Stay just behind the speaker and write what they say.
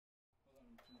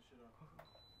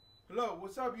Hello,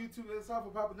 what's up YouTube? It's Alpha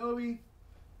Papa Novi.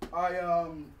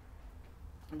 About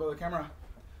the camera.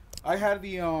 I had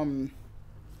the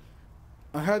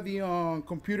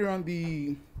computer on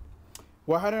the,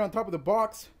 well, I had it on top of the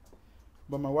box,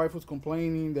 but my wife was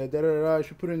complaining that I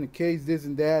should put it in the case, this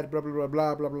and that, blah blah blah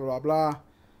blah blah blah blah blah.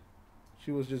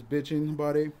 She was just bitching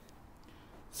about it.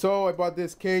 So I bought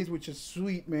this case, which is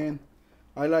sweet, man.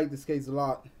 I like this case a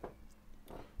lot.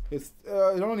 It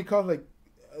only cost like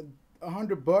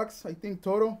 $100, I think,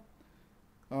 total.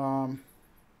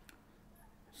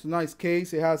 It's a nice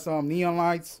case. It has some neon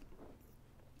lights,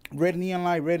 red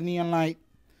neon light.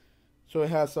 So it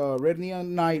has a red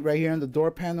neon light right here on the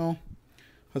door panel.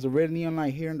 Has a red neon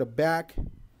light here in the back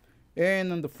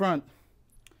and on the front.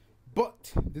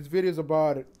 But this video is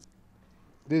about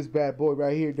this bad boy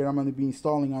right here that I'm going to be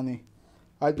installing on it.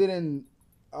 I didn't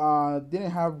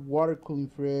have water cooling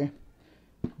for it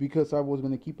because I was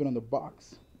going to keep it on the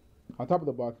box, on top of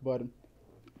the box, but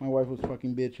my wife was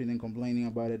fucking bitching and complaining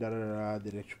about it, that I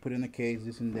should put it in a case,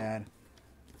 this and that.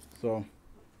 So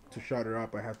to shut her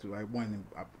up, I went and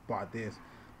I bought the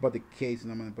case,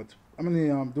 and I'm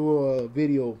gonna do a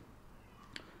video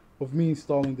of me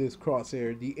installing this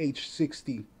crosshair, the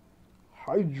H60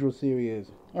 Hydro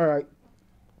Series. All right,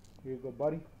 here you go,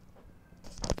 buddy.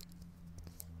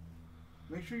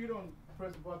 Make sure you don't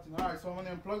press the button. All right, so when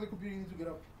I unplug the computer, you need to get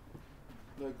up.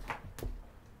 Like,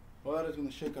 well, that is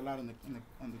gonna shake a lot on the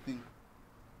thing.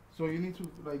 So you need to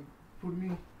like put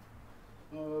me.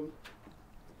 I'm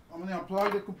gonna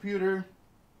unplug the computer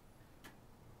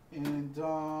and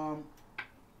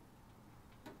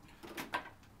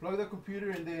plug the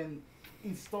computer and then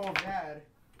install that.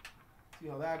 See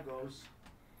how that goes.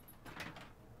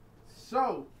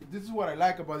 So this is what I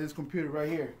like about this computer right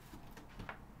here.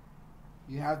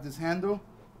 You have this handle,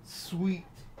 sweet.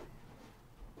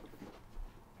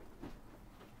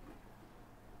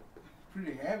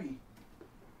 Pretty heavy.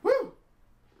 Woo!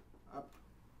 Up.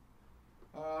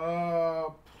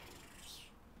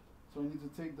 So I need to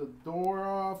take the door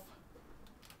off.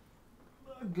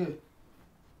 Good.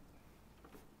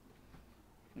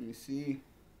 Let me see.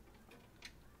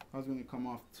 I was gonna come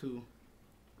off too.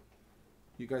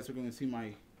 You guys are gonna see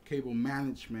my cable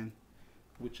management,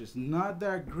 which is not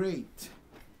that great.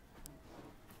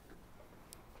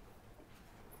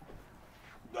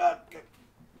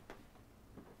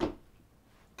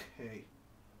 Okay.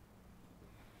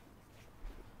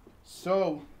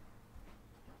 So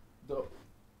the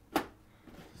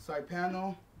side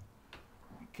panel,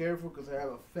 be careful because I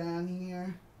have a fan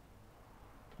here.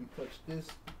 You touch this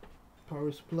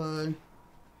power supply.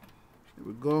 Here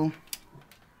we go.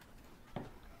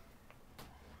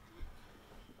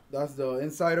 That's the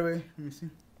inside of it. Let me see.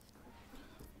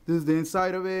 This is the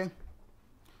inside of it.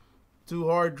 2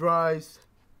 hard drives,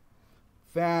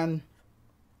 fan,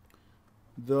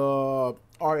 the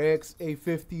RX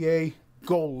A50A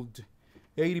gold,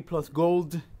 80 plus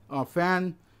gold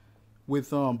fan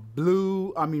with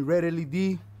red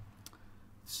LED,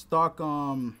 stock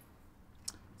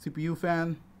CPU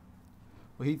fan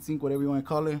or heatsink, whatever you want to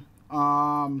call it.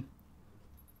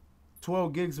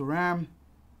 12 gigs of RAM,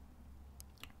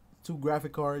 2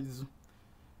 graphic cards,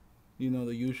 you know,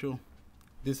 the usual.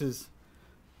 This is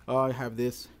I have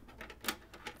this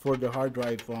for the hard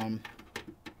drive,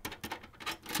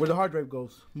 where the hard drive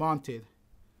goes, mounted.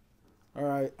 All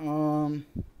right, I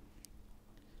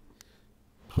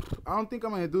don't think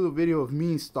I'm gonna do a video of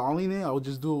me installing it. I'll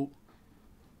just do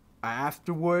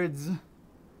afterwards,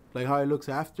 like how it looks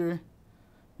after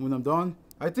when I'm done.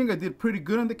 I think I did pretty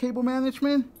good on the cable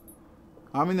management.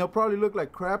 I mean, it'll probably look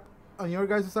like crap on your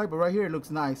guys' side, but right here it looks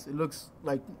nice. It looks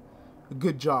like a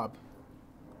good job.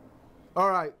 All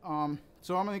right,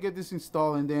 so I'm gonna get this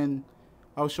installed and then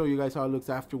I'll show you guys how it looks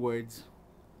afterwards.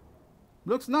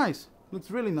 Looks nice.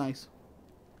 Looks really nice.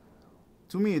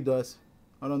 To me it does.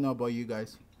 I don't know about you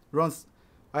guys. Runs.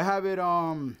 I have it.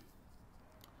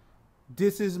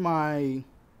 This is my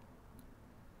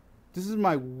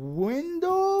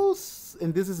Windows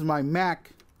and this is my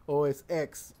Mac OS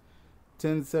X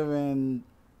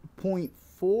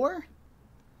 10.7.4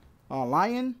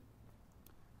 Lion,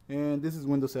 and this is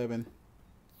Windows 7.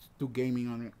 Do gaming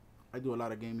on it. I do a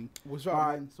lot of gaming. What's up?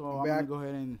 Alright, so I'm gonna go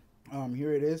ahead and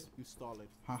here it is. Install it.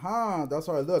 Haha, that's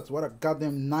how it looks. What a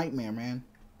goddamn nightmare, man.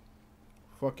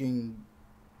 Fucking,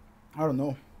 I don't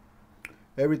know.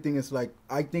 Everything is like,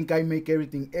 I think I make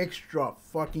everything extra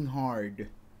fucking hard.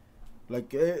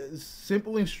 Like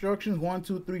simple instructions, 1,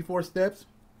 2, 3, 4 steps.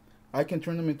 I can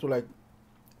turn them into like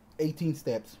 18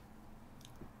 steps.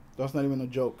 That's not even a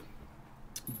joke.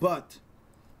 But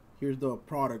here's the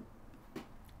product.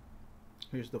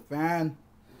 Here's the fan.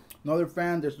 Another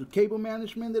fan, there's the cable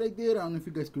management that I did. I don't know if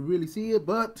you guys could really see it,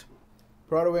 but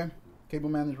proud of it. Cable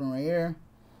management right here.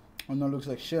 I know it looks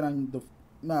like shit on the,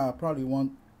 nah, probably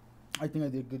won't. I think I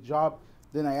did a good job.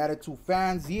 Then I added 2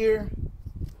 fans here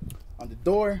on the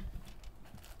door.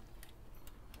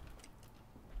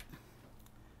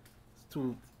 It's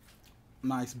 2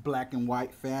 nice black and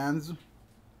white fans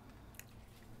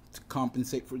to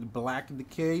compensate for the black in the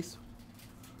case.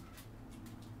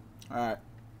 Alright,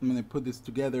 I'm gonna put this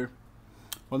together.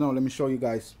 Oh no, let me show you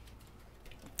guys.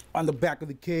 On the back of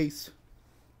the case,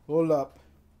 hold up.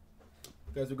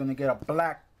 You guys are gonna get a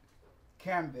black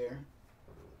cam there.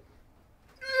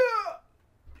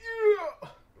 Yeah!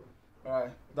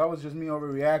 Alright, that was just me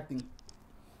overreacting.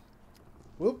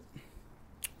 Whoop.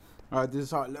 Alright, this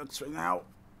is how it looks right now.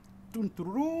 Dun,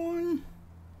 dun, dun.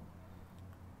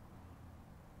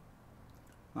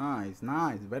 Nice,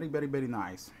 nice. Very, very, very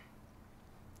nice.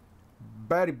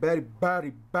 Very, very,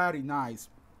 very, very nice.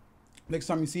 Next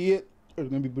time you see it, it's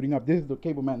gonna be booting up. This is the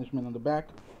cable management on the back.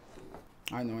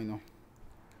 I know, I know.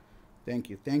 Thank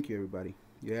you, everybody.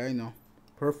 Yeah, I know.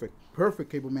 Perfect,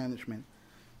 perfect cable management.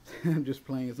 I'm just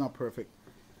playing. It's not perfect,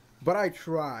 but I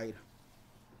tried.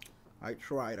 I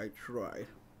tried.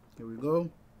 Here we go.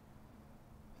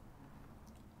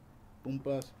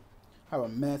 Boompas. Have a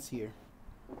mess here.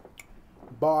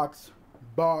 Box,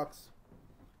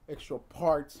 extra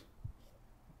parts.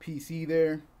 PC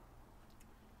there.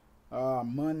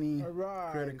 Money. All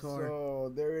right. Credit card.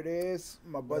 So there it is.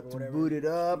 I'm about to boot it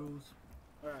up.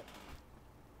 All right.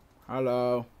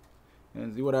 Hello.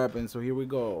 And see what happens. So here we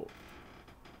go.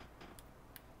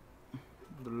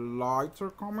 The lights are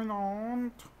coming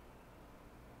on.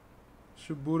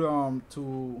 Should boot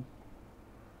to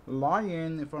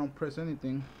Lion if I don't press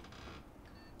anything.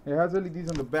 It has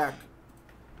LEDs on the back.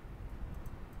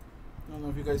 I don't know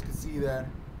if you guys can see that.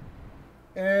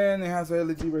 And it has a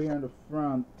LED right here on the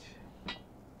front.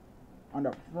 On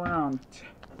the front.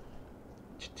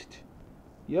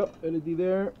 Yep, LED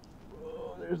there.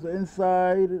 Oh, there's the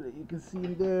inside. You can see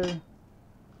in there.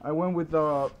 I went with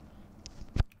all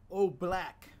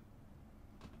black.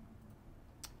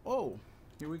 Oh,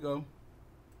 here we go.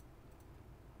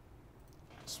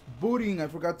 It's booting. I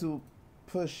forgot to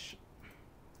push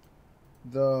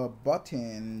the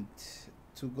button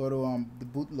to go to the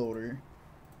bootloader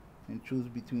and choose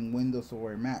between Windows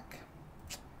or Mac.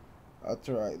 I'll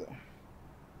try though.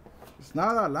 It's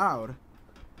not that loud.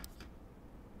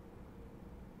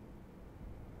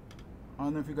 I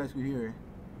don't know if you guys can hear it.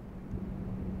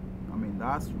 I mean,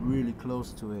 that's really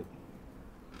close to it.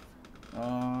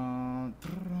 I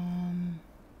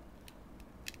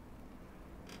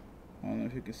don't know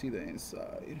if you can see the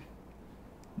inside.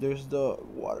 There's the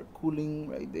water cooling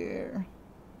right there.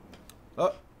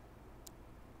 Oh,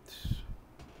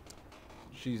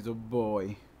 she's the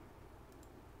boy.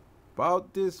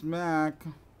 About this Mac.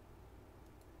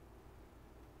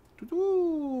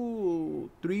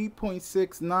 3.69. If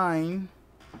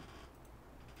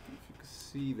you can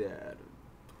see that.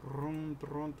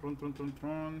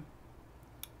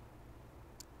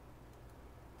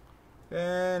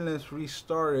 And let's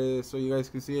restart it so you guys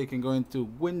can see I can go into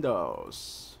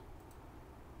Windows.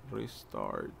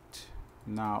 Restart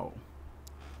now.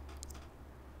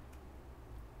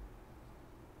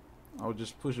 I'll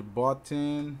just push a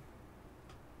button.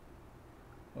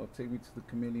 It'll take me to the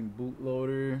Chameleon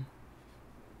bootloader.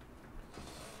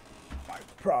 My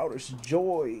proudest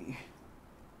joy.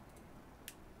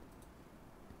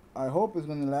 I hope it's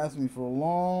gonna last me for a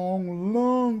long,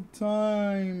 long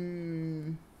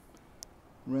time.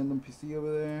 Random PC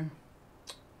over there.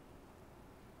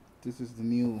 This is the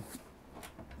new.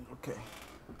 Okay.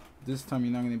 This time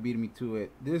you're not gonna beat me to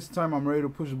it. This time I'm ready to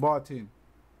push the button.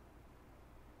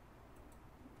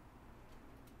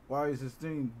 Why is this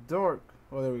thing dark?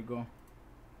 Oh, there we go.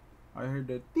 I heard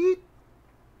that beep.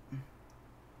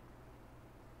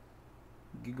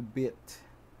 Gigabit.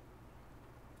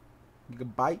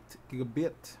 Gigabyte.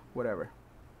 Gigabit. Whatever.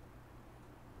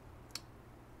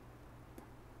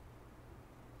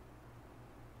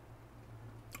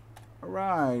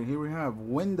 Alright, here we have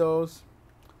Windows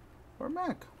or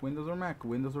Mac. Windows or Mac.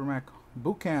 Windows or Mac.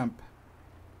 Bootcamp.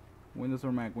 Windows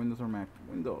or Mac. Windows or Mac.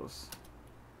 Windows.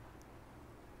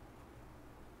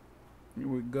 Here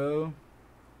we go.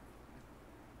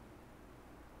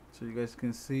 So you guys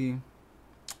can see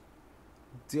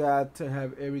that to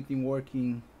have everything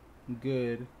working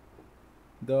good.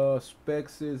 The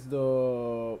specs is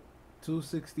the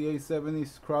 26870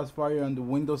 Crossfire on the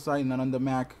Windows side, not on the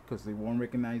Mac, because they won't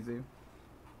recognize it.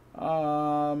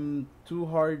 2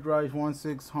 hard drives,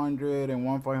 1600 and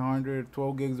 1500,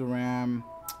 12 gigs of RAM.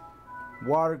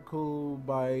 water cooled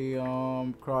by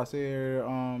Crosshair,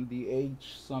 the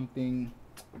H something,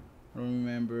 I don't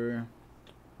remember.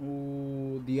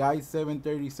 Ooh, the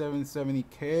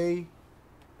i7-3770K,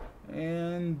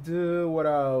 and what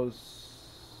else?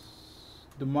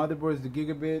 The motherboard is the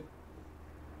Gigabit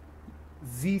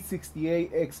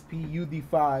Z68 XP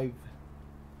UD5.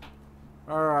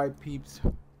 Alright, peeps.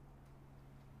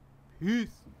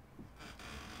 Peace.